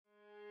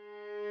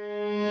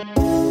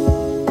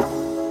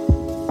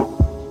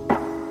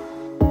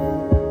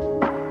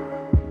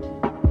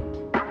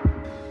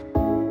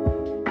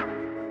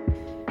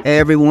Hey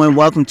everyone,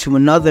 welcome to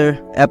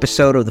another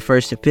episode of the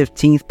 1st to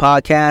 15th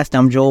podcast.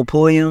 I'm Joel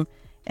Pulliam,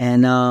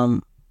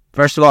 and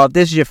first of all, if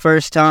this is your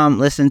first time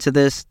listening to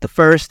this, the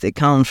first, it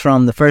comes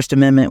from the First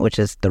Amendment, which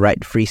is the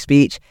right to free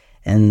speech,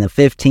 and the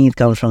 15th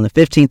comes from the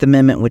 15th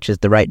Amendment, which is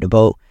the right to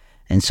vote,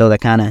 and so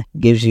that kind of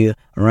gives you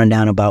a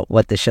rundown about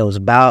what the show is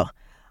about.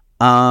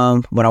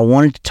 What I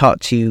wanted to talk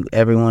to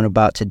everyone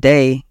about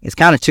today is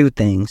kind of two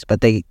things,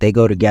 but they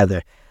go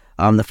together.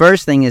 The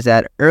first thing is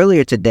that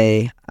earlier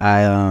today,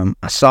 I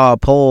saw a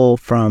poll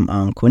from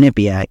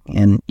Quinnipiac,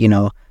 and, you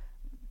know,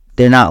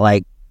 they're not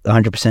like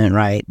 100%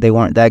 right. They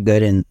weren't that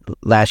good in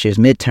last year's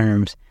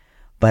midterms,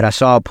 but I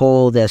saw a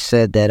poll that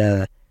said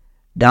that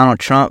Donald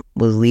Trump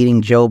was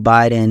leading Joe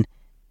Biden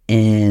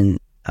in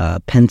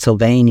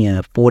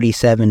Pennsylvania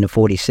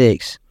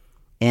 47-46.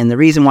 And the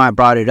reason why I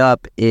brought it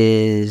up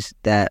is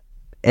that,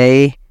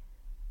 A,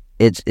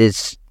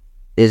 it's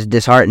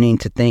disheartening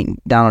to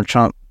think Donald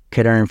Trump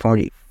could earn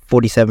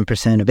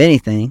 47% of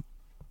anything,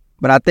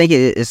 but I think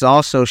it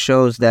also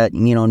shows that,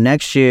 you know,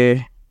 next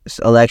year's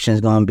election is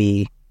going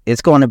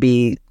to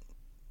be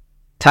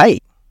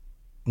tight.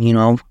 You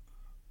know,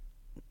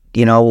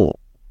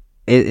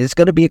 it's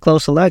going to be a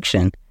close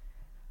election.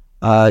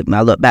 I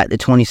look back to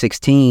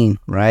 2016,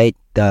 right?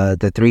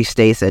 The three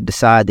states that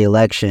decide the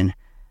election,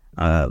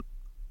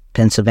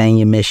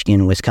 Pennsylvania,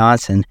 Michigan,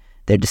 Wisconsin,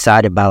 they're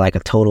decided by like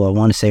a total, I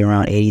want to say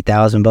around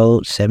 80,000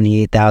 votes,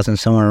 78,000,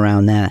 somewhere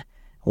around that.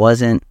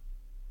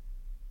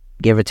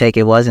 Give or take,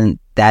 it wasn't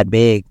that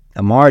big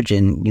a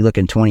margin. You look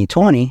in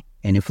 2020,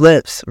 and it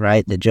flips,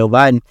 right? That Joe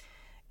Biden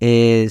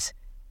is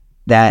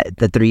that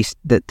the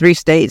three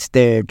states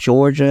there,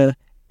 Georgia,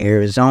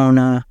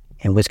 Arizona,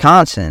 and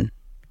Wisconsin,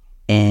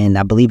 and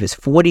I believe it's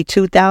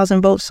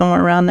 42,000 votes,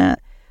 somewhere around that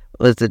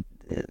was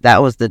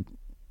the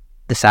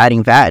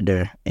deciding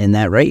factor in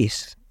that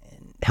race,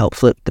 helped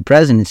flip the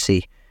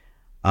presidency.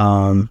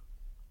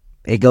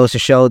 It goes to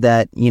show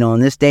that, you know, in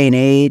this day and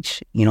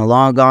age, you know,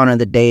 long gone are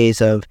the days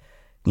of,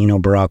 you know,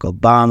 Barack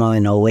Obama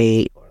in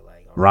 2008, or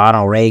like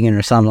Ronald Reagan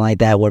or something like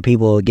that, where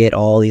people will get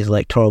all these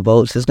electoral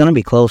votes. It's going to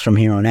be close from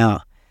here on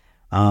out.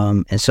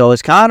 And so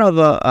it's kind of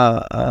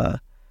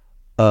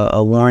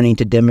a warning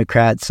to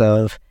Democrats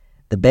of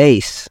the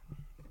base,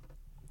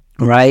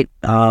 right?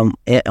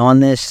 On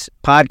this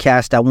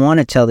podcast, I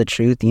want to tell the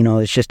truth. You know,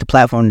 it's just a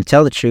platform to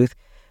tell the truth.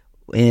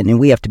 And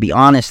we have to be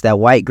honest that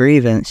white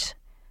grievance,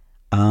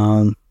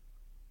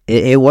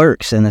 it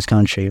works in this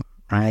country,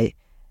 right?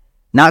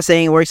 Not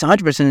saying it works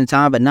 100% of the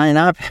time, but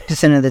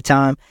 99% of the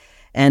time.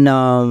 And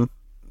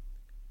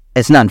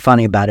it's nothing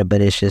funny about it,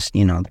 but it's just,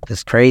 you know,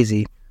 it's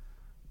crazy.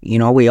 You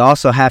know, we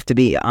also have to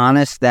be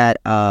honest that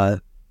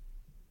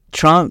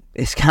Trump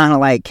is kind of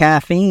like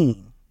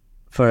caffeine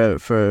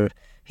for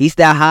he's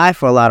that high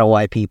for a lot of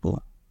white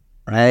people,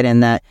 right?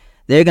 And that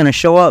they're going to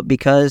show up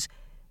because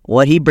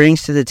what he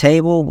brings to the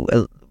table,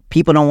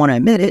 people don't want to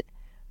admit it,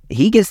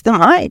 he gets them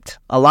hyped.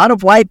 A lot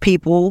of white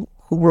people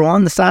who were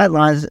on the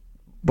sidelines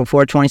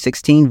before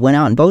 2016 went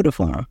out and voted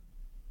for him.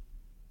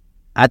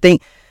 I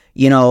think,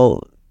 you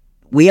know,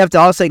 we have to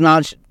also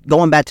acknowledge,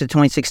 going back to the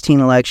 2016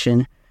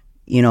 election,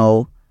 you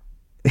know,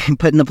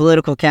 putting the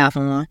political cap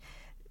on,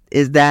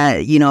 is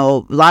that, you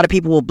know, a lot of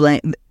people will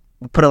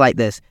put it like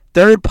this: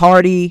 third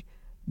party,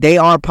 they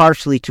are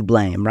partially to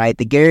blame, right?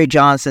 The Gary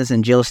Johnsons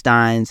and Jill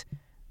Steins,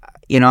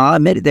 you know, I'll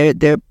admit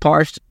it, they're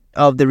part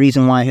of the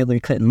reason why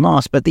Hillary Clinton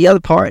lost. But the other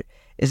part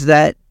is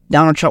that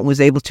Donald Trump was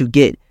able to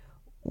get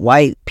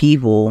white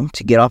people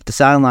to get off the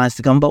sidelines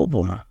to come vote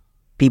for him.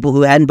 People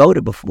who hadn't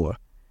voted before.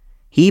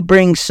 He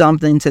brings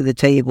something to the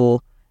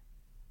table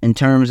in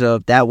terms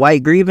of that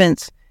white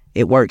grievance.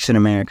 It works in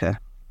America.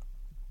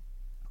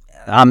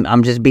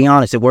 I'm just being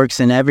honest. It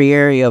works in every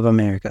area of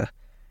America.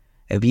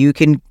 If you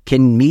can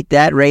meet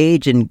that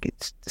rage and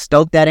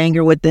stoke that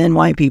anger within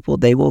white people,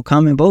 they will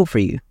come and vote for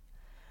you.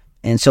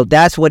 And so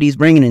that's what he's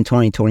bringing in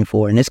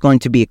 2024. And it's going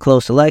to be a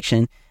close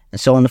election.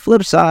 And so on the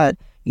flip side,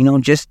 you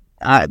know,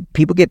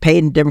 people get paid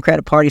in the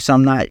Democratic Party, so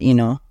I'm not, you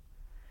know.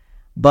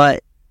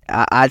 But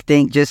I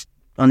think just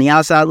on the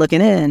outside looking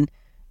in,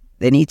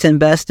 they need to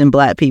invest in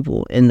black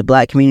people, in the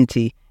black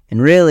community.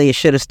 And really, it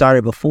should have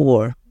started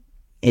before.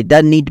 It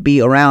doesn't need to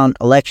be around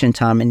election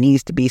time. It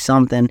needs to be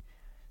something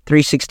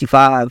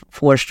 365,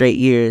 4 straight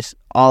years,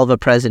 all of a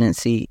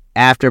presidency,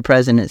 after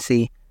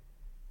presidency.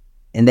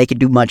 And they could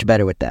do much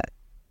better with that.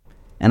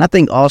 And I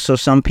think also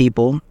some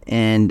people,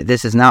 and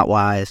this is not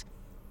wise,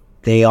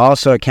 they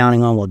also are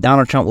counting on, well,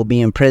 Donald Trump will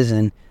be in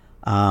prison.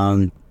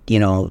 You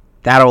know,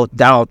 that'll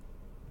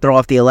throw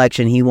off the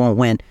election. He won't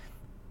win.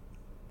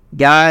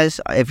 Guys,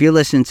 if you're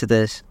listening to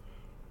this,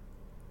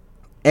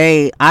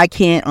 I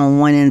can't on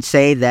one end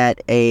say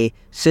that a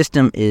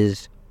system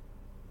is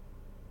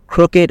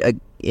crooked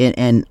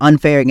and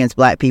unfair against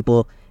black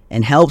people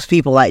and helps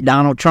people like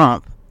Donald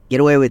Trump get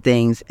away with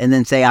things, and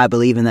then say I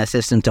believe in that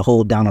system to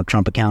hold Donald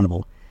Trump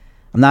accountable.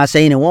 I'm not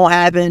saying it won't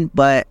happen,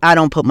 but I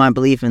don't put my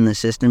belief in the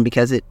system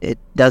because it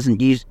doesn't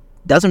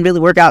really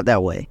work out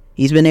that way.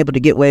 He's been able to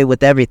get away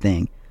with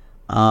everything.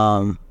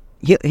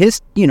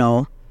 His, you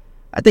know,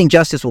 I think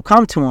justice will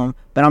come to him,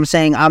 but I'm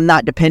saying I'm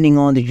not depending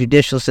on the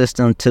judicial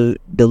system to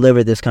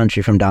deliver this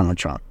country from Donald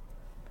Trump.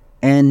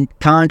 And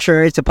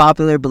contrary to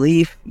popular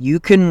belief, you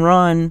can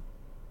run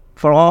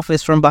for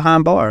office from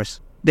behind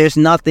bars. There's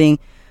nothing,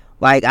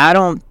 like, I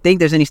don't think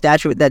there's any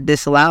statute that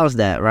disallows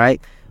that,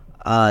 right?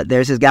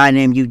 There's this guy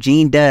named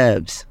Eugene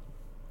Debs,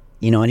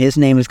 and his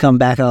name has come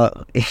back up,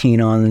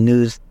 on the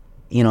news,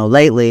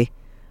 lately.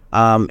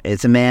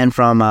 It's a man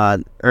from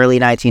early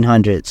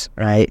 1900s,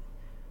 right?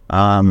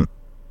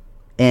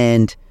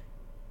 And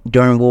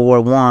during World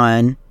War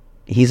One,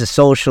 he's a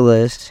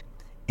socialist,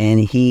 and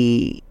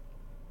he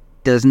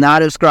does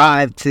not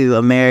ascribe to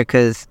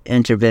America's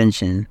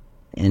intervention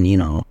in,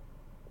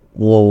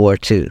 World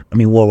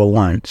War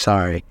One,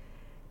 sorry.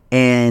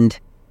 And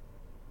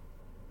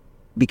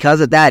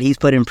because of that, he's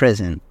put in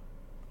prison.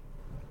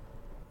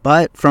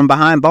 But from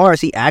behind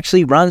bars, he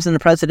actually runs in the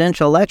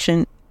presidential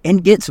election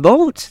and gets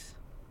votes,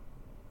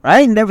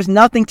 right? And there was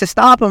nothing to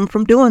stop him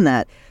from doing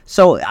that.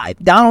 So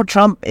Donald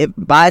Trump,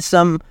 by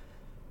some,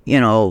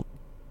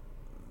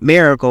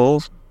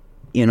 miracles,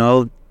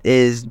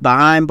 is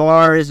behind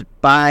bars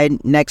by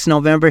next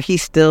November,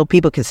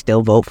 people can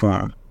still vote for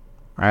him,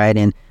 right?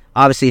 And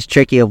obviously it's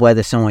tricky of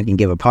whether someone can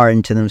give a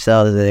pardon to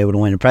themselves if they would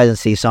win the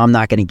presidency, so I'm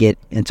not going to get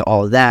into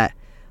all of that.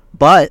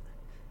 But,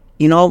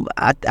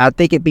 I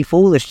think it'd be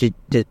foolish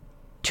to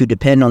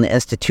depend on the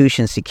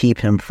institutions to keep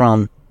him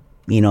from,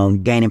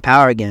 gaining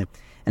power again.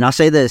 And I'll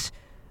say this,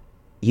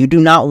 you do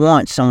not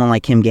want someone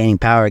like him gaining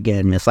power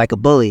again. It's like a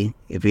bully.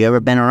 If you've ever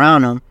been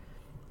around him,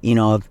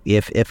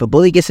 if a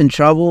bully gets in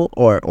trouble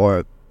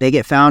or they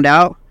get found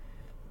out,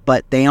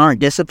 but they aren't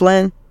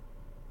disciplined,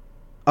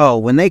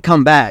 when they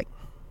come back,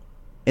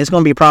 it's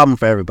going to be a problem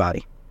for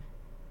everybody.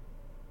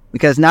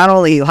 Because not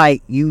only,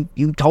 like, you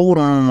told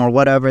them or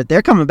whatever,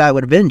 they're coming back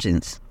with a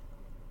vengeance.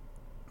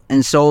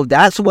 And so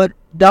that's what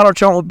Donald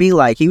Trump would be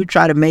like. He would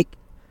try to make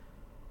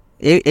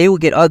it would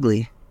get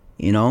ugly,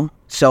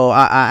 So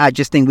I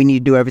just think we need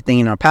to do everything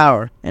in our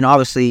power. And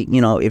obviously,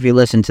 if you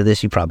listen to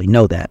this, you probably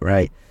know that,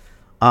 right?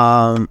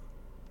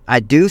 I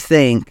do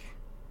think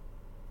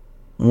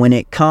when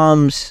it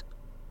comes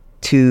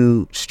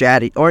to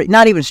strategy, or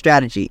not even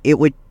strategy, it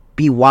would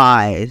be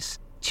wise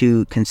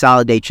to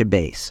consolidate your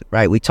base,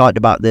 right? We talked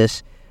about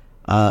this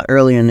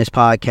earlier in this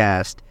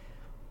podcast.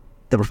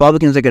 The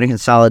Republicans are going to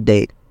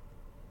consolidate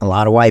a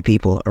lot of white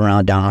people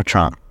around Donald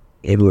Trump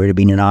if he were to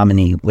be the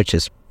nominee, which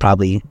is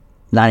probably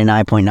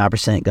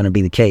 99.9% going to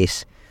be the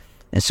case.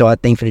 And so I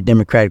think for the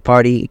Democratic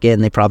Party,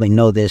 again, they probably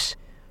know this.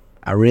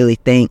 I really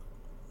think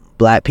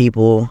black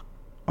people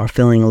are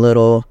feeling a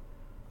little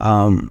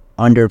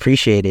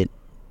underappreciated.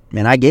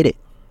 Man, I get it.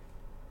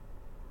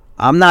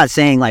 I'm not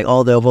saying like,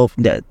 they'll vote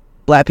that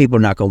black people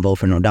are not going to vote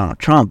for no Donald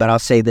Trump, but I'll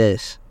say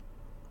this.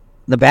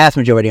 The vast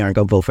majority aren't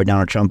going to vote for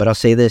Donald Trump, but I'll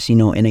say this,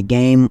 in a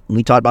game,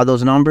 we talked about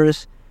those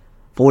numbers,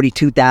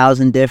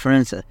 42,000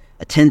 difference, a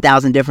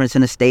 10,000 difference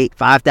in a state,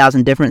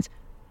 5,000 difference.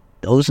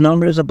 Those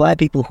numbers of black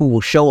people who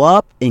will show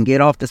up and get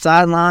off the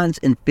sidelines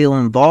and feel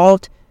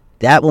involved,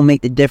 that will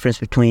make the difference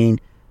between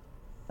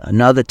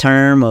another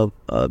term of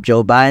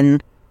Joe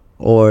Biden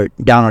or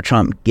Donald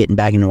Trump getting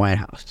back in the White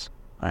House,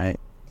 all right?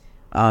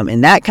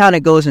 And that kind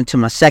of goes into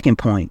my second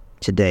point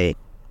today.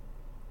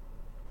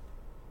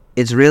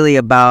 It's really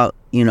about,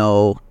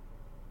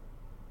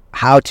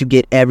 how to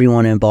get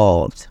everyone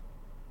involved.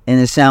 And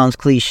it sounds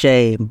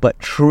cliche, but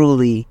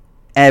truly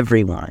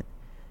everyone.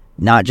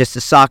 Not just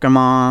the soccer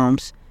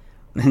moms,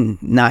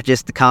 not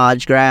just the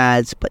college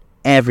grads, but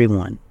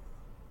everyone.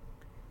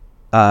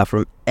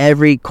 From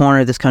every corner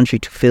of this country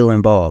to feel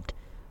involved.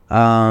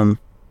 I'm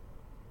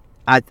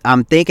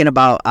thinking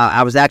about,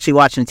 I was actually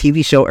watching a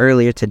TV show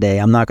earlier today.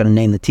 I'm not going to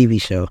name the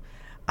TV show.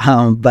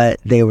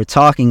 But they were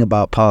talking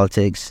about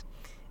politics.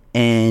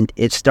 And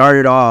it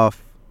started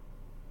off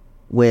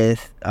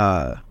with,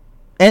 and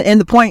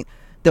the point,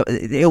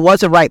 it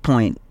was a right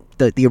point.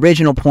 The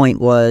original point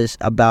was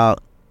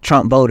about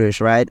Trump voters,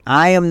 right?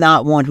 I am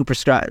not one who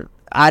prescribe.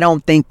 I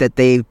don't think that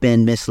they've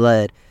been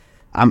misled.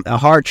 A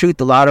hard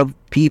truth, a lot of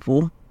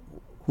people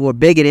who are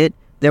bigoted,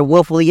 they're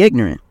willfully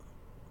ignorant.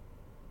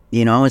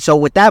 And so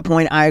with that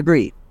point, I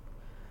agree.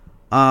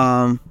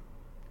 But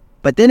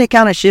then it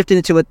kind of shifted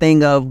into a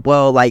thing of,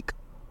 well, like,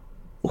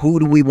 who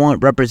do we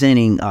want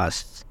representing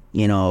us?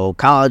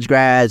 College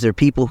grads or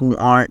people who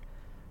aren't,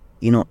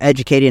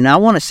 educated. And I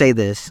want to say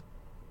this.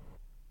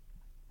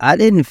 I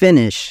didn't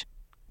finish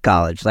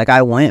college. Like,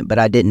 I went, but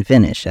I didn't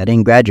finish. I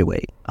didn't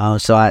graduate.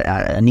 So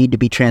I need to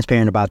be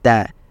transparent about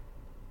that.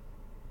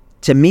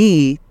 To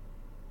me,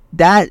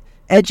 that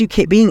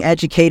being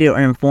educated or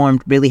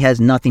informed really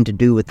has nothing to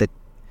do with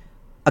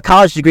a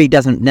college degree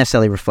doesn't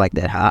necessarily reflect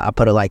that. I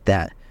put it like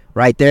that,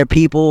 right? There are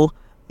people,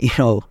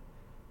 who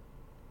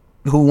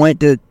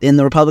went in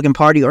the Republican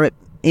Party or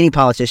any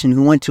politician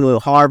who went to a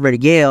Harvard or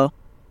Yale,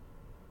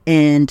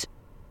 and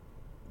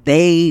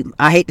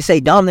I hate to say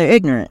dumb, they're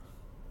ignorant.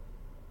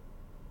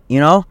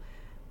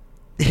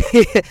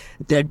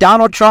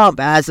 Donald Trump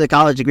has a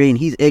college degree and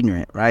he's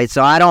ignorant, right?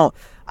 So I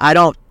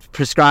don't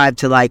prescribe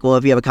to like, well,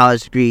 if you have a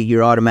college degree,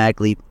 you're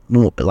automatically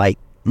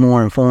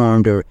more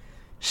informed or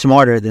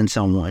smarter than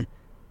someone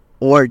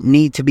or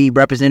need to be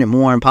represented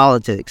more in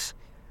politics.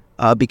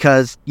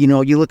 Because, you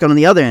look on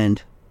the other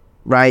end,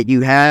 right?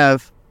 You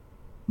have,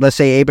 let's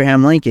say,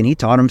 Abraham Lincoln. He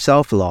taught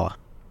himself law.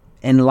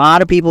 And a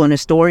lot of people and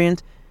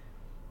historians,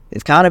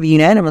 it's kind of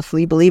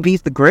unanimously believe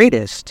he's the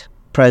greatest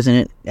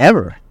president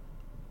ever.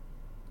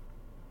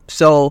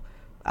 So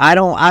I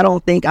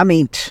don't think,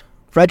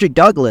 Frederick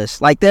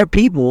Douglass, like, there are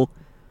people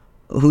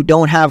who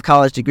don't have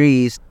college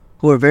degrees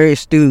who are very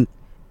astute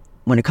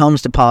when it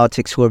comes to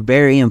politics, who are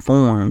very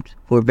informed,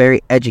 who are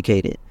very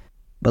educated.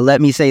 But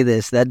let me say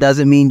this, that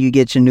doesn't mean you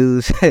get your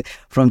news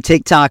from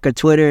TikTok or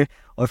Twitter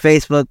or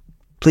Facebook.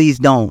 Please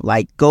don't.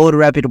 Like, go to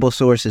reputable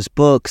sources,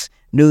 books,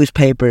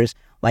 newspapers,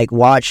 like,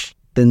 watch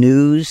the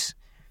news.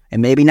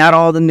 And maybe not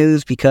all the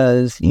news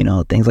because,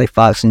 things like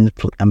Fox News,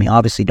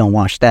 obviously don't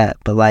watch that.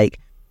 But,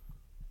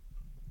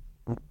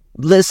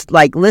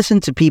 listen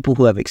to people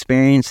who have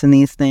experience in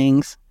these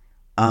things.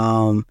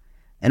 And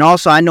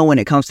also, I know when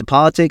it comes to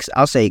politics,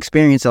 I'll say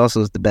experience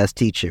also is the best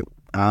teacher.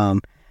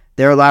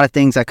 There are a lot of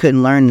things I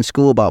couldn't learn in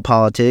school about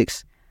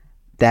politics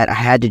that I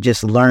had to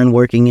just learn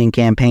working in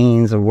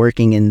campaigns or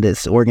working in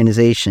this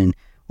organization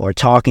or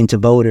talking to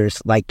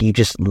voters. Like, you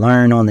just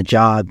learn on the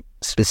job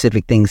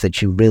specific things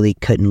that you really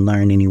couldn't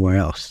learn anywhere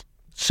else.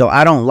 So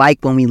I don't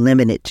like when we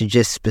limit it to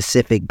just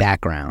specific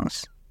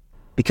backgrounds,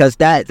 because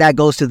that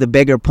goes to the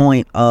bigger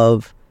point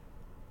of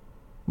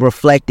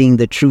reflecting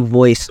the true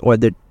voice or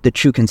the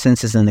true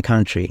consensus in the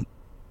country.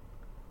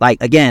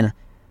 Like, again,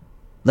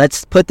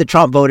 let's put the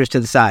Trump voters to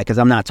the side, because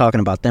I'm not talking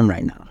about them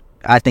right now.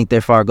 I think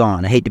they're far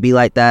gone. I hate to be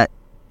like that,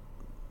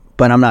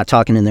 but I'm not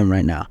talking to them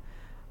right now.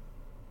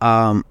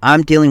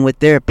 I'm dealing with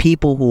their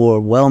people who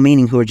are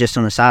well-meaning, who are just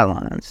on the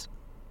sidelines.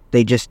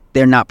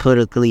 They're not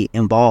politically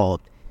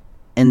involved.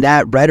 And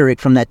that rhetoric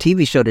from that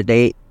TV show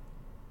today,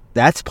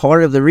 that's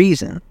part of the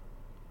reason,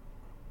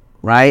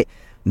 right?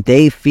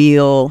 They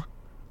feel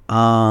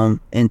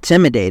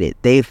intimidated.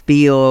 They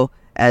feel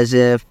as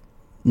if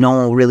no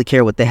one will really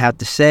care what they have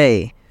to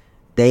say.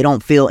 They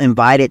don't feel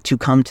invited to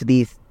come to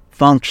these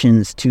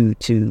functions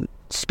to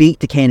speak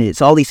to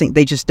candidates. All these things,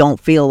 they just don't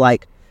feel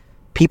like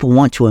people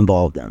want to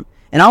involve them.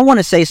 And I want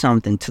to say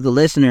something to the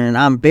listener, and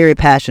I'm very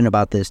passionate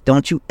about this.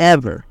 Don't you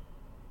ever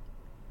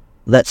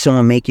let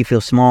someone make you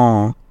feel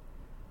small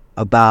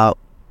about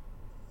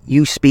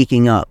you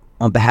speaking up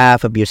on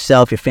behalf of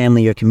yourself, your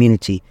family, your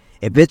community.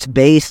 If it's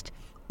based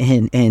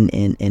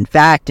in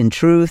fact and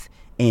truth,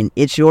 and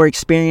it's your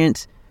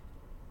experience,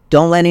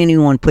 don't let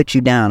anyone put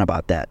you down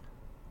about that.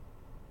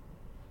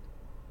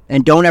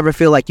 And don't ever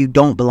feel like you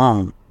don't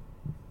belong.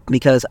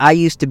 Because I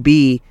used to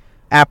be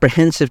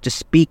apprehensive to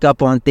speak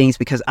up on things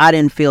because I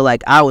didn't feel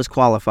like I was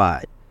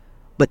qualified.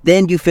 But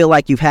then you feel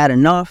like you've had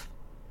enough,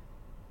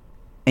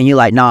 and you're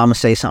like, I'm going to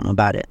say something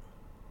about it.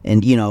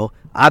 And,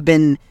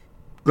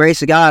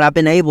 grace of God, I've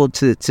been able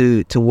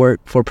to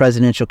work for a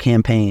presidential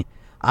campaign.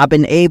 I've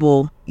been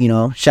able,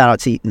 shout out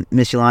to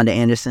Miss Yolanda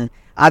Anderson.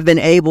 I've been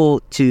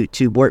able to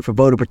work for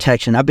voter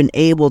protection. I've been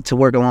able to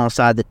work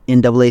alongside the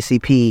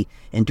NAACP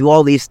and do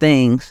all these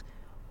things.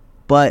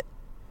 But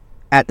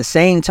at the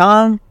same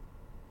time,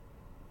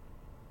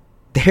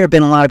 there have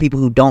been a lot of people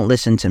who don't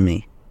listen to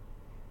me.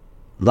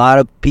 A lot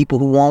of people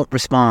who won't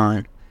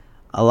respond.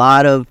 A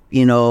lot of,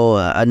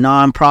 a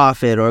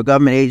nonprofit or a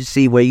government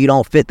agency where you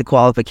don't fit the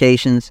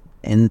qualifications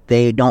and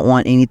they don't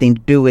want anything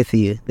to do with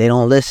you. They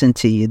don't listen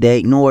to you. They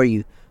ignore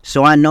you.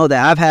 So I know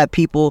that I've had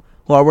people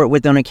who I work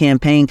with on a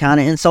campaign kind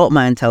of insult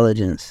my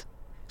intelligence.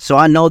 So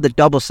I know the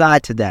double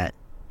side to that.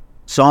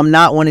 So I'm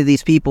not one of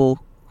these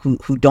people who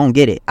don't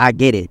get it. I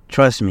get it.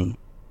 Trust me.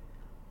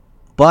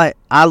 But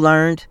I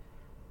learned,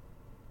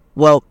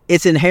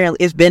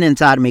 it's been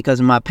inside of me because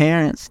of my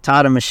parents,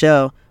 Todd and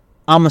Michelle.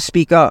 I'm going to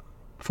speak up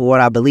for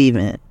what I believe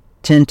in,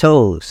 10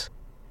 toes.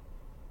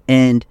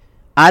 And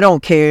I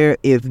don't care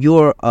if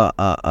you're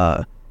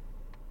a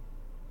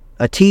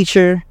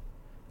teacher.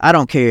 I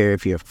don't care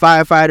if you're a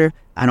firefighter.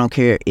 I don't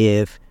care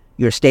if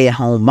you're a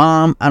stay-at-home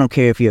mom. I don't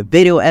care if you're a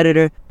video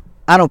editor.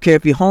 I don't care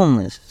if you're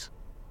homeless.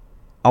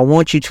 I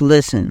want you to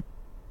listen.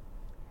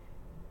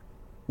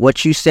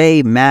 What you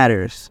say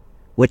matters.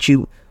 What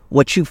you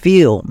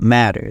feel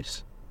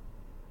matters.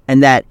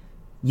 And that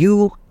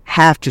you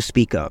have to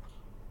speak up.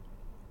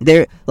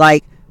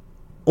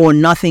 Or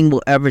nothing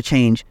will ever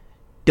change.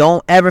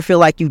 Don't ever feel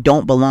like you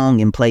don't belong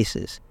in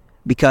places.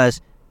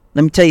 Because,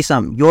 let me tell you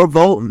something. Your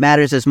vote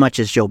matters as much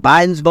as Joe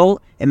Biden's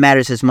vote. It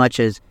matters as much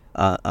as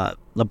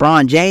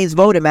LeBron James'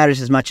 vote. It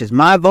matters as much as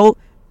my vote.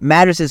 It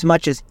matters as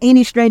much as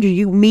any stranger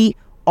you meet.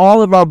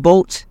 All of our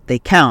votes, they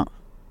count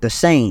the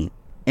same.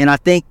 And I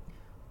think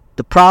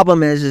the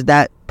problem is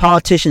that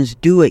politicians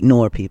do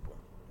ignore people,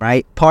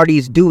 right?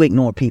 Parties do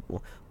ignore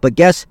people. But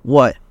guess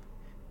what?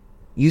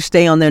 You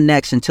stay on their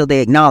necks until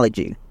they acknowledge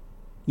you.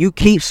 You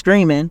keep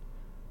screaming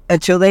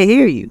until they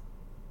hear you.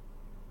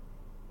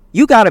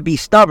 You got to be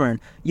stubborn.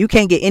 You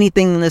can't get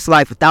anything in this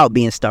life without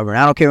being stubborn.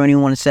 I don't care what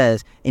anyone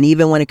says. And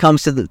even when it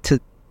comes to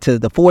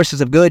the forces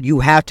of good, you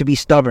have to be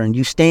stubborn.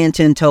 You stand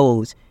 10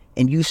 toes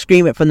and you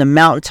scream it from the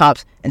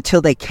mountaintops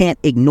until they can't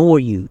ignore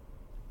you.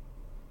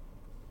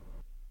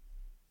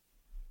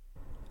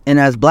 And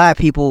as black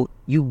people,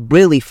 you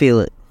really feel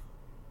it,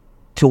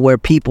 to where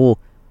people,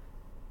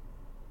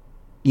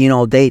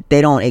 they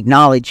don't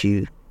acknowledge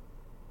you.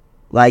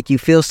 Like, you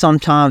feel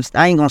sometimes,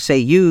 I ain't gonna say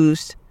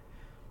used,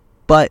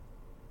 but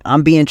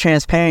I'm being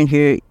transparent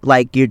here,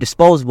 like, you're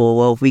disposable.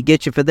 Well, if we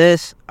get you for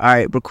this, all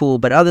right, we're cool.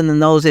 But other than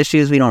those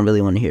issues, we don't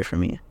really want to hear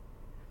from you.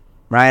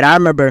 Right? I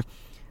remember,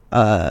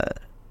 I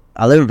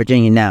live in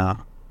Virginia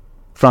now,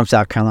 from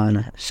South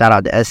Carolina. Shout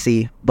out to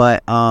SC.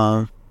 But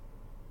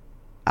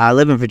I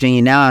live in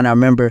Virginia now, and I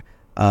remember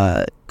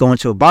going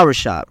to a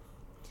barbershop,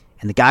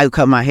 and the guy who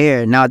cut my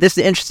hair. Now, this is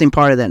the interesting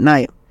part of that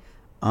night.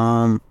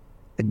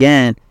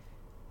 Again,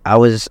 I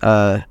was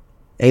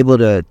able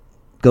to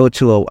go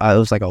to it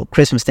was like a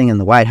Christmas thing in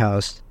the White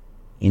House,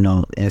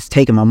 and it's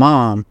taking my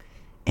mom,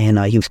 and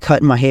he was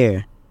cutting my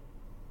hair,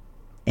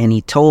 and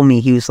he told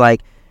me, he was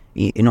like,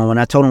 when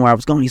I told him where I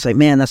was going, he's like,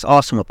 man, that's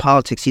awesome with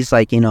politics. He's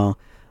like,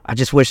 I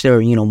just wish there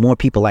were, more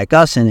people like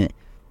us in it.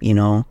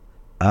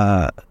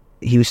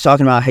 He was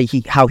talking about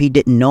how he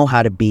didn't know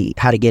how to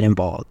get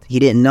involved. He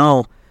didn't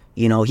know,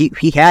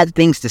 he had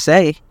things to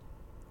say,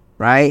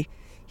 right?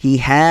 He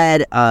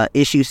had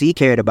issues he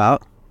cared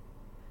about.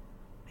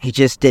 He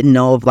just didn't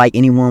know if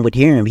anyone would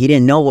hear him. He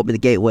didn't know what were the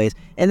gateways.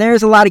 And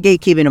there's a lot of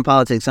gatekeeping in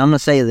politics. I'm going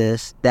to say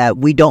this, that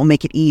we don't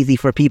make it easy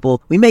for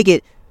people. We make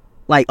it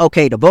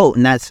okay to vote,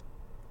 and that's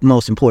the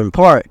most important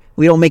part.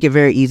 We don't make it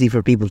very easy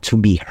for people to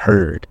be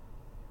heard,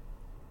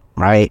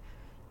 right?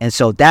 And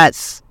so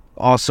that's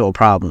also a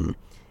problem.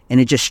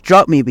 And it just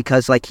struck me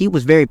because he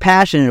was very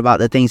passionate about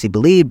the things he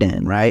believed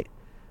in, right?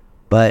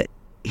 But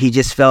he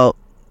just felt,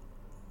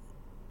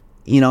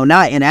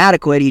 not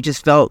inadequate. He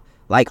just felt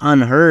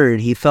unheard.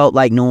 He felt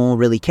like no one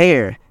really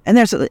cared. And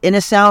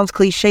it sounds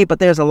cliche, but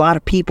there's a lot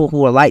of people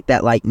who are like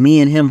that, like me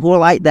and him, who are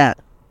like that,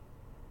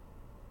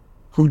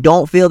 who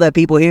don't feel that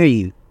people hear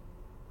you.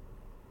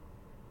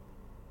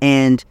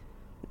 And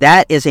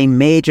that is a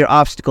major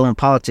obstacle in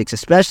politics,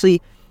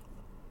 especially,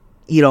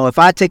 if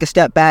I take a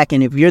step back,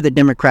 and if you're the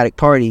Democratic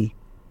Party,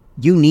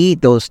 you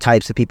need those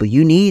types of people.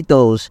 You need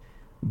those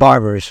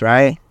barbers,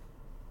 right?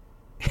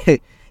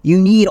 You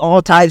need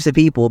all types of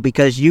people,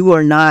 because you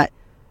are not,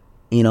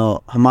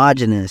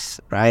 homogenous,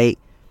 right?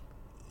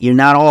 You're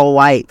not all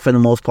white for the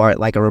most part,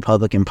 like a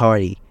Republican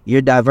Party.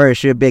 You're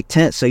diverse. You're a big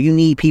tent. So you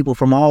need people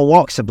from all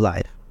walks of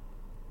life.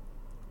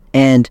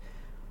 And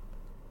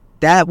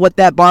what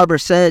that barber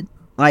said,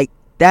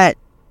 that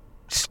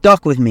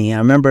stuck with me. I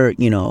remember,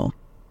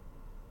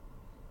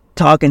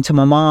 talking to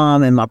my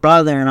mom and my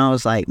brother, and I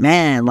was like,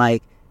 man,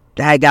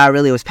 that guy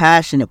really was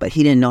passionate, but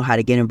he didn't know how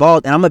to get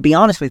involved. And I'm going to be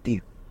honest with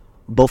you.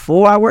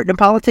 Before I worked in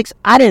politics,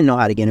 I didn't know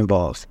how to get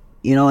involved.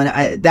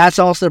 And that's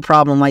also the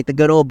problem, the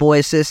good old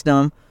boy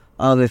system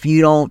of, if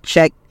you don't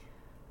check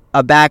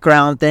a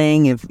background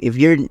thing, if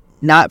you're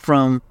not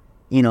from,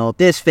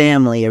 this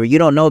family, or you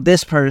don't know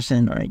this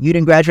person, or you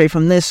didn't graduate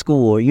from this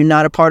school, or you're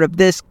not a part of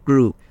this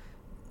group,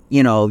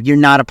 you're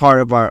not a part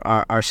of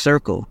our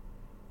circle.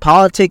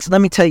 Politics,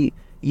 let me tell you,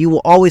 you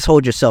will always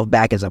hold yourself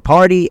back as a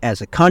party,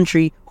 as a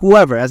country,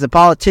 whoever, as a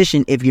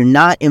politician, if you're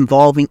not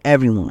involving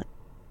everyone.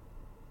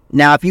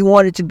 Now, if you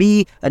want it to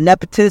be a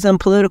nepotism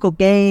political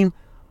game,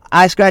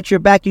 I scratch your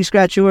back, you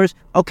scratch yours,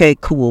 okay,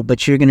 cool,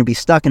 but you're going to be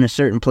stuck in a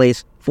certain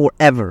place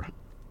forever.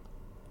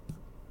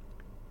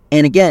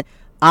 And again,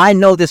 I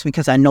know this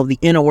because I know the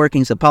inner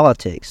workings of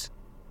politics.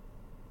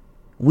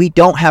 We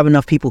don't have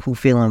enough people who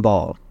feel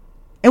involved.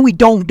 And we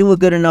don't do a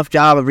good enough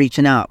job of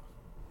reaching out.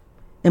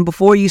 And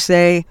before you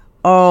say,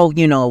 oh,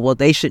 well,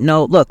 they should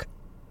know, look,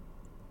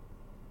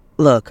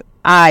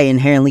 I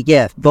inherently,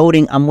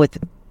 voting, I'm with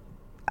it.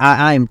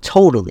 I am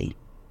totally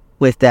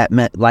with that.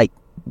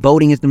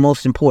 Voting is the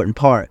most important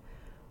part.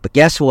 But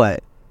guess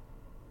what?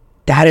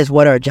 That is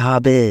what our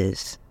job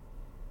is.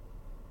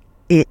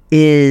 It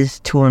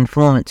is to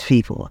influence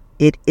people.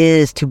 It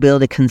is to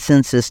build a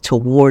consensus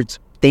towards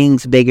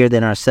things bigger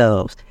than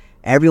ourselves.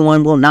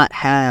 Everyone will not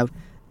have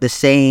the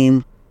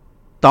same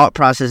thought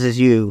process as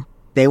you.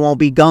 They won't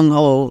be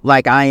gung-ho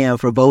like I am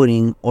for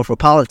voting or for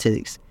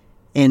politics.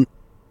 And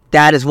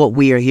that is what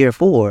we are here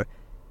for,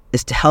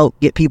 is to help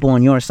get people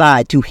on your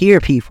side, to hear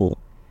people,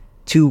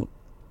 to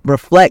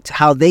reflect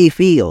how they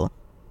feel.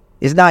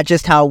 It's not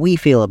just how we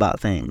feel about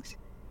things.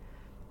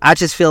 I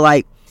just feel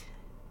like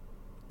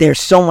there's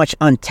so much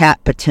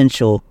untapped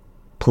potential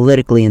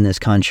politically in this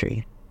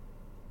country,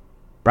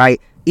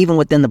 right? Even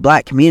within the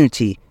black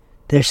community,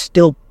 there's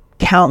still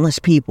countless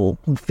people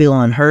who feel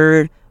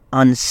unheard,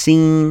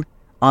 unseen,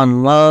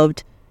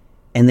 unloved,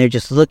 and they're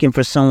just looking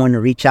for someone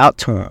to reach out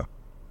to them.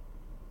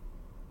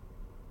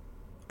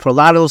 For a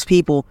lot of those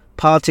people,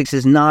 politics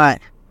is not,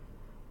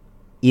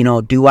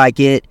 do I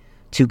get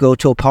to go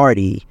to a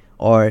party,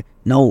 or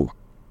no,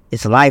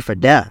 it's life or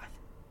death.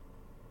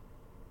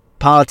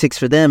 Politics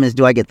for them is,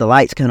 do I get the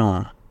lights cut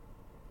on?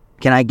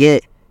 Can I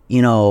get,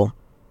 my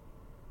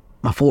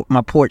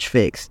porch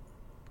fixed?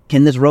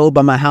 Can this road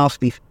by my house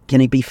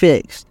can it be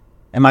fixed?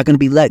 Am I going to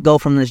be let go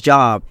from this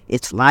job?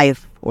 It's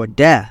life or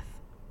death.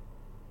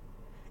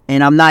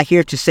 And I'm not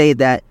here to say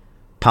that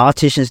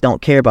politicians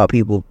don't care about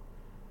people.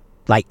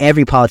 like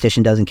every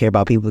politician doesn't care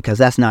about people, because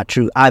that's not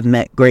true. I've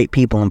met great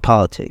people in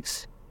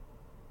politics.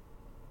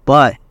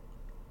 But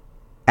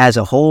as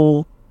a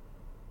whole,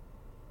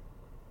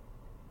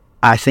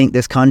 I think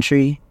this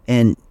country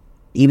and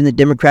even the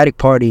Democratic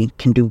Party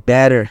can do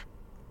better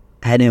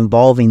at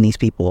involving these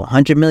people.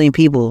 100 million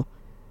people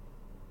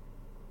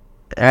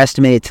are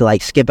estimated to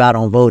like skip out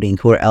on voting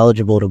who are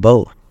eligible to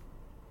vote.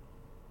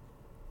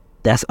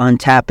 That's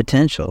untapped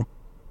potential.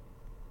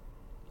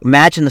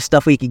 Imagine the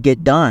stuff we could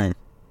get done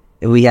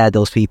if we had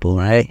those people,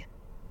 right?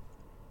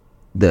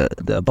 The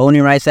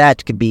Voting Rights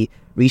Act could be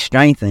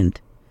re-strengthened.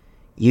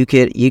 You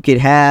could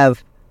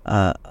have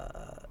a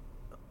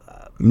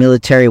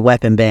military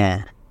weapon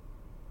ban.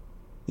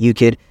 You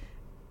could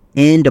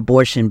end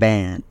abortion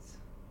bans.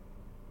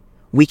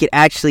 We could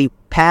actually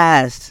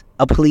pass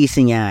a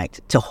policing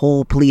act to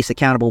hold police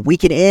accountable. We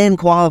could end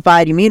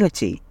qualified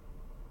immunity.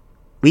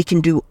 We can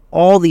do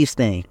all these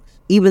things,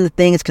 even the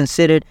things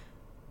considered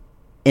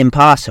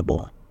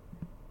impossible.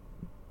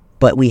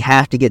 But we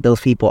have to get those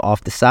people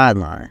off the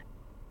sideline.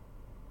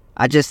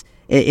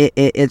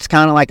 It's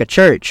kind of like a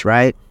church,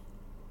 right?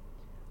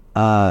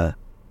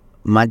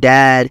 My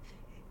dad,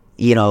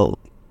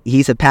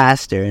 he's a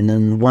pastor, and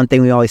then one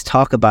thing we always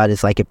talk about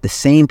is like, if the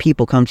same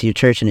people come to your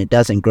church and it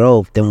doesn't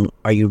grow, then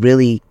are you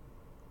really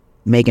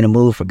making a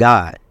move for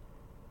God?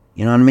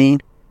 You know what I mean?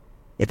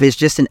 If it's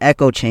just an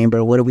echo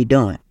chamber, what are we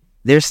doing?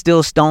 There's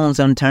still stones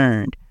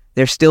unturned.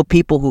 There's still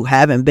people who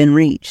haven't been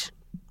reached.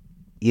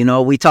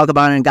 We talk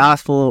about in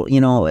gospel,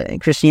 in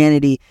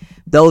Christianity,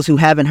 those who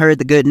haven't heard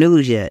the good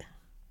news yet.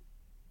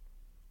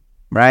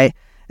 Right?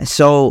 And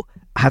so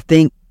I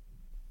think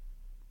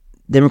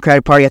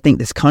Democratic Party, I think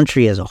this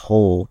country as a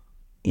whole,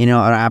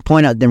 I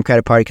point out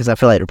Democratic Party because I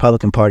feel like the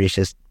Republican Party is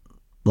just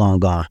long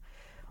gone.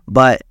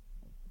 But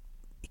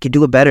it could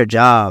do a better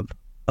job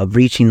of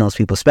reaching those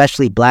people,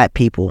 especially black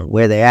people,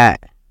 where they're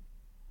at,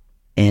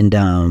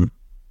 and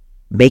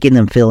making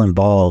them feel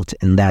involved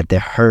and that they're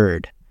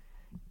heard.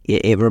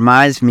 It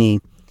reminds me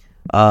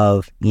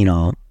of,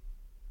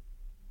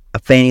 a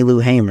Fannie Lou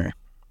Hamer.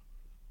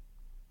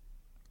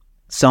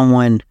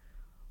 Someone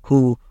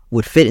who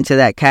would fit into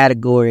that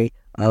category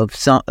of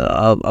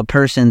a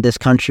person this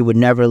country would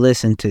never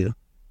listen to.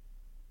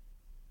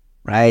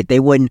 Right? It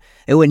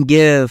wouldn't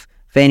give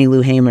Fannie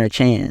Lou Hamer a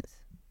chance.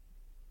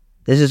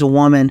 This is a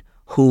woman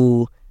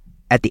who,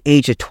 at the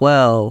age of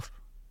 12,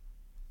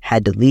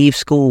 had to leave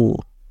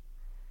school.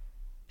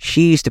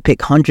 She used to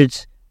pick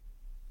hundreds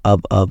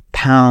of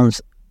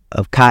pounds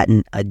of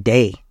cotton a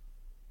day.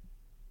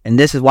 And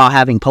this is while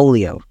having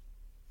polio.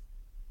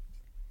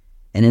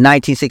 And in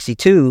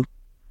 1962,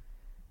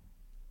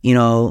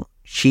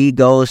 she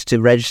goes to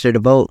register to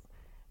vote.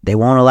 They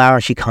won't allow her.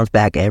 She comes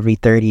back every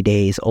 30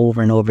 days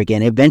over and over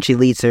again. It eventually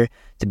leads her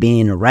to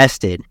being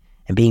arrested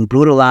and being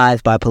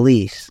brutalized by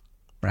police,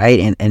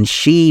 right? And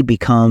she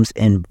becomes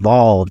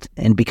involved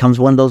and becomes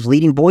one of those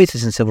leading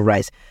voices in civil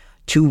rights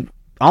to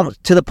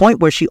the point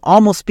where she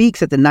almost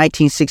speaks at the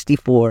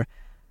 1964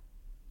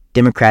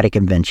 Democratic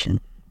Convention.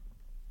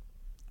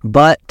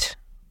 But,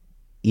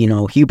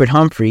 Hubert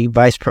Humphrey,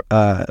 Vice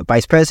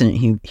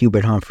President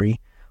Hubert Humphrey,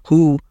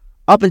 who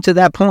up until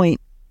that point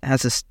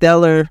has a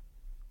stellar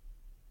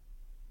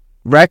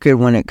record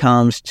when it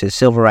comes to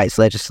civil rights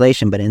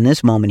legislation, but in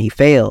this moment he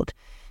failed.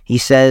 He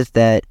says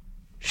that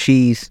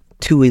she's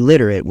too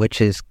illiterate,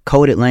 which is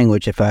coded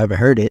language if I ever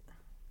heard it.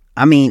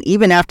 I mean,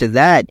 even after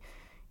that,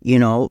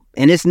 and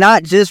it's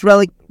not just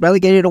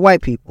relegated to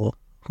white people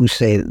who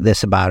say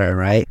this about her,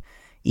 right?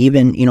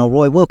 Even,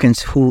 Roy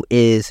Wilkins, who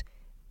is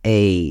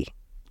a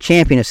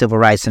champion of civil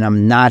rights, and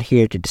I'm not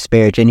here to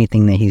disparage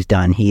anything that he's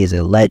done. He is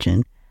a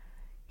legend.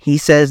 He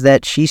says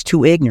that she's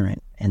too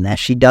ignorant and that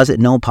she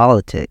doesn't know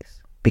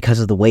politics because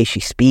of the way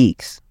she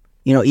speaks.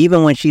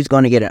 Even when she's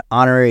going to get an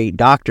honorary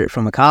doctorate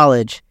from a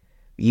college,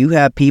 you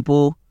have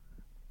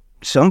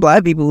some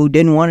black people who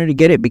didn't want her to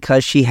get it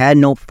because she had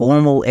no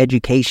formal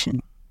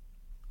education.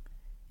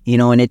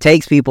 And it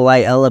takes people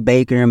like Ella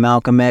Baker and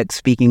Malcolm X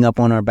speaking up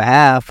on her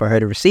behalf for her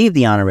to receive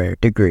the honorary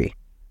degree.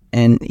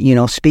 And,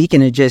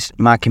 speaking to just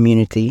my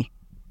community,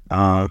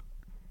 and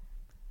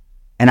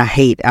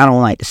I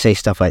don't like to say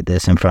stuff like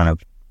this in front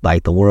of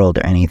like the world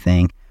or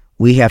anything.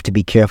 We have to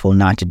be careful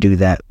not to do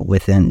that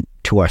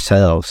to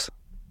ourselves,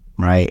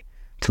 right?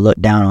 To look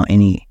down on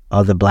any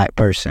other black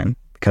person,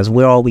 because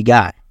we're all we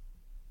got.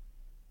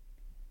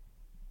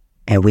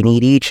 And we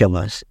need each of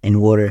us in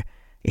order.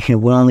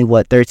 We're only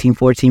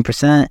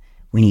 13-14%.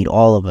 We need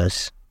all of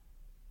us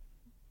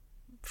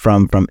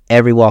from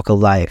every walk of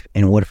life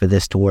in order for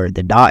this to work.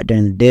 The doctor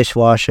and the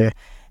dishwasher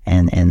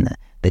and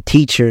the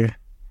teacher,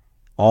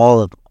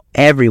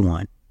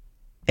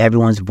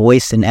 everyone's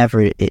voice and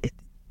effort,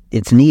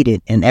 it's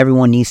needed, and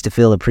everyone needs to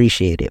feel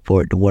appreciated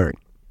for it to work.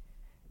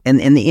 And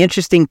the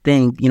interesting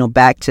thing,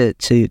 back to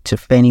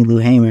Fannie Lou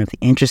Hamer, the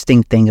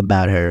interesting thing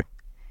about her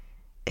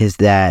is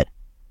that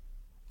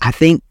I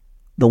think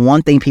the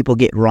one thing people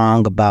get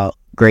wrong about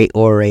great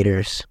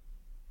orators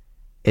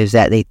is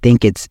that they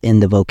think it's in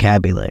the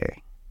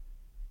vocabulary,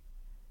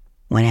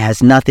 when it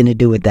has nothing to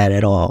do with that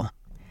at all.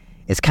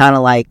 It's kind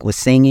of like with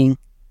singing.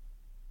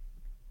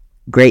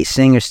 great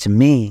singers to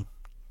me,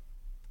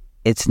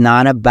 it's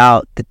not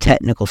about the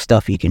technical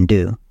stuff you can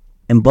do.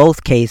 In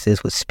both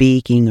cases, with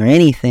speaking or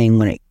anything,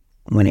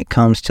 when it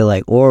comes to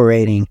like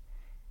orating,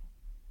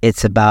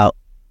 it's about,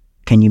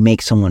 can you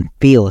make someone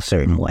feel a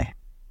certain way,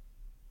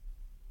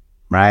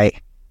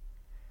 right?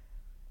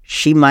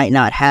 She might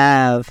not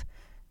have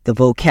the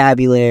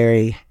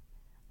vocabulary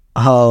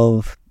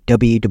of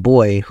W. Du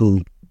Bois,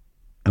 who,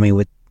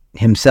 with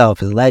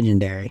himself is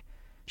legendary.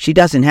 She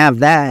doesn't have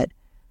that,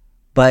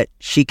 but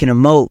she can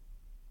emote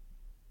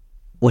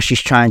what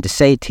she's trying to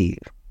say to you.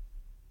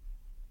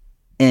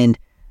 And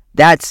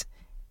that's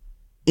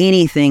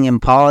anything in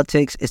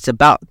politics. It's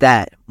about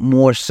that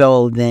more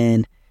so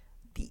than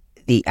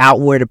the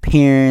outward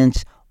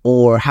appearance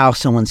or how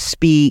someone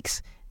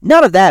speaks.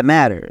 None of that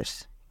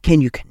matters.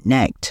 Can you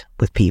connect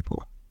with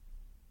people,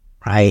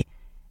 right?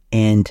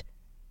 And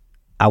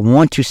I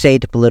want to say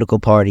to political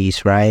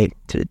parties, right,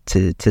 to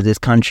this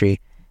country,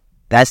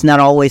 that's not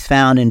always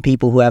found in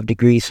people who have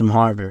degrees from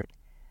Harvard.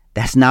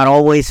 That's not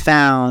always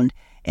found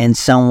in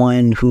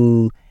someone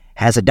who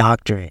has a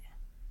doctorate.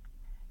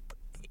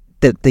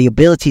 The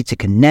ability to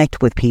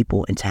connect with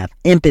people and to have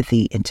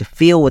empathy and to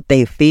feel what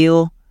they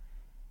feel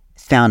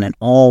is found in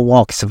all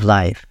walks of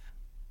life.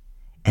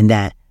 And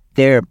that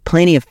there are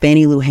plenty of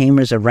Fannie Lou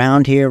Hamers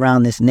around here,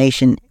 around this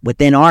nation,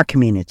 within our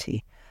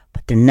community,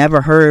 but they're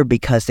never heard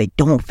because they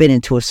don't fit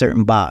into a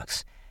certain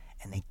box,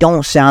 and they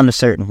don't sound a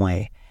certain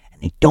way,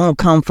 and they don't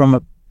come from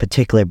a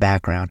particular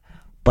background.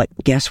 But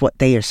guess what?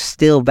 They are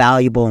still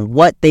valuable, and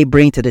what they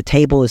bring to the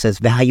table is as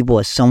valuable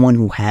as someone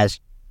who has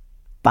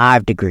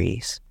 5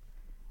 degrees.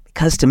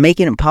 Because to make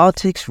it in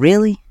politics,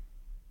 really,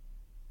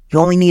 you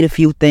only need a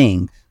few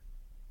things.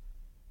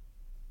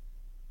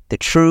 The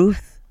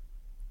truth,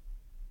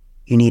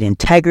 you need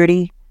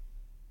integrity.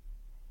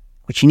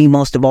 What you need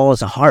most of all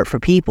is a heart for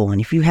people.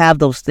 And if you have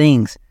those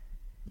things,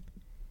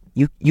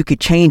 you could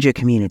change your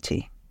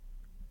community.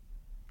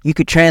 You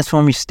could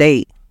transform your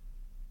state.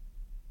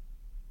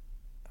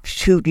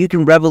 Shoot, you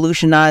can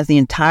revolutionize the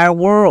entire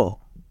world.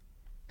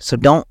 So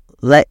don't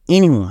let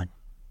anyone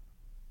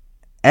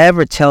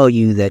ever tell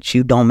you that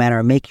you don't matter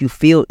or make you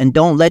feel, and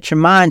don't let your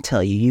mind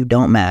tell you you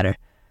don't matter.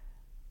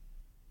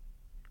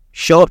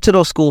 Show up to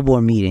those school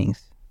board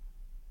meetings,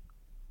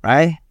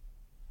 right?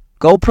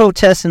 Go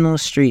protest in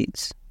those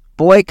streets.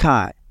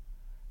 Boycott.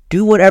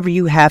 Do whatever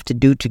you have to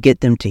do to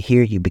get them to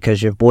hear you,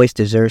 because your voice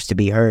deserves to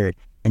be heard.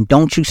 And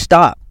don't you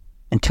stop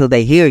until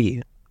they hear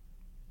you,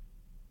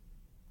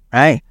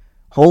 right?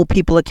 Hold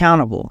people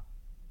accountable.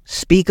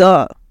 Speak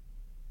up.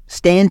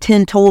 Stand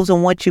 10 toes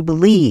on what you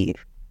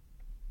believe.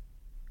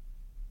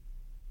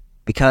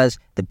 Because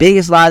the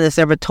biggest lie that's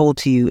ever told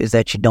to you is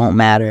that you don't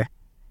matter,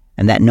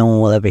 and that no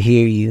one will ever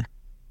hear you,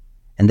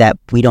 and that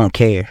we don't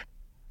care.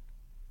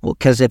 Well,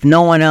 because if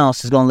no one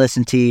else is going to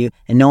listen to you,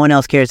 and no one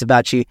else cares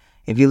about you,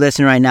 if you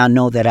listen right now,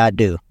 know that I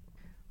do.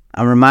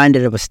 I'm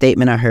reminded of a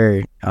statement I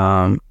heard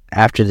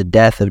after the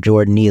death of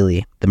Jordan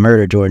Neely, the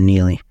murder of Jordan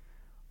Neely,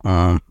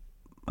 a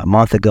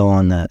month ago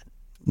on the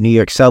New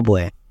York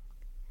subway.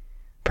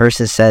 A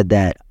person said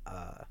that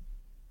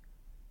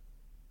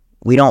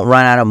we don't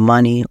run out of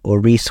money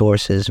or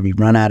resources, we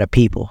run out of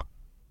people.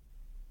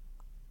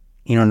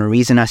 And the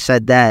reason I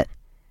said that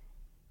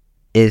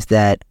is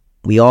that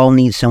we all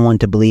need someone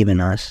to believe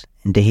in us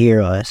and to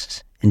hear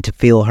us and to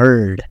feel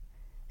heard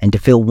and to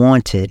feel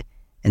wanted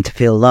and to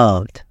feel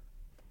loved.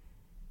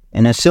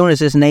 And as soon as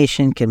this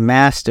nation can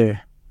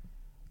master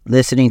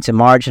listening to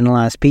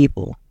marginalized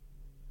people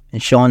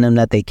and showing them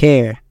that they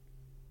care,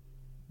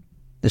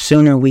 the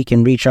sooner we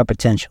can reach our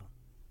potential.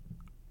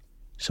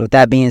 So with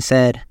that being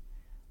said,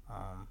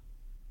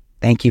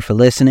 thank you for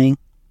listening.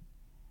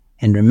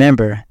 And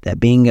remember that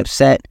being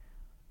upset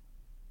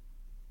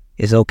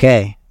is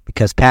okay,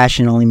 because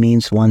passion only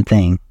means one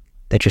thing,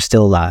 that you're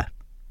still alive.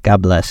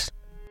 God bless.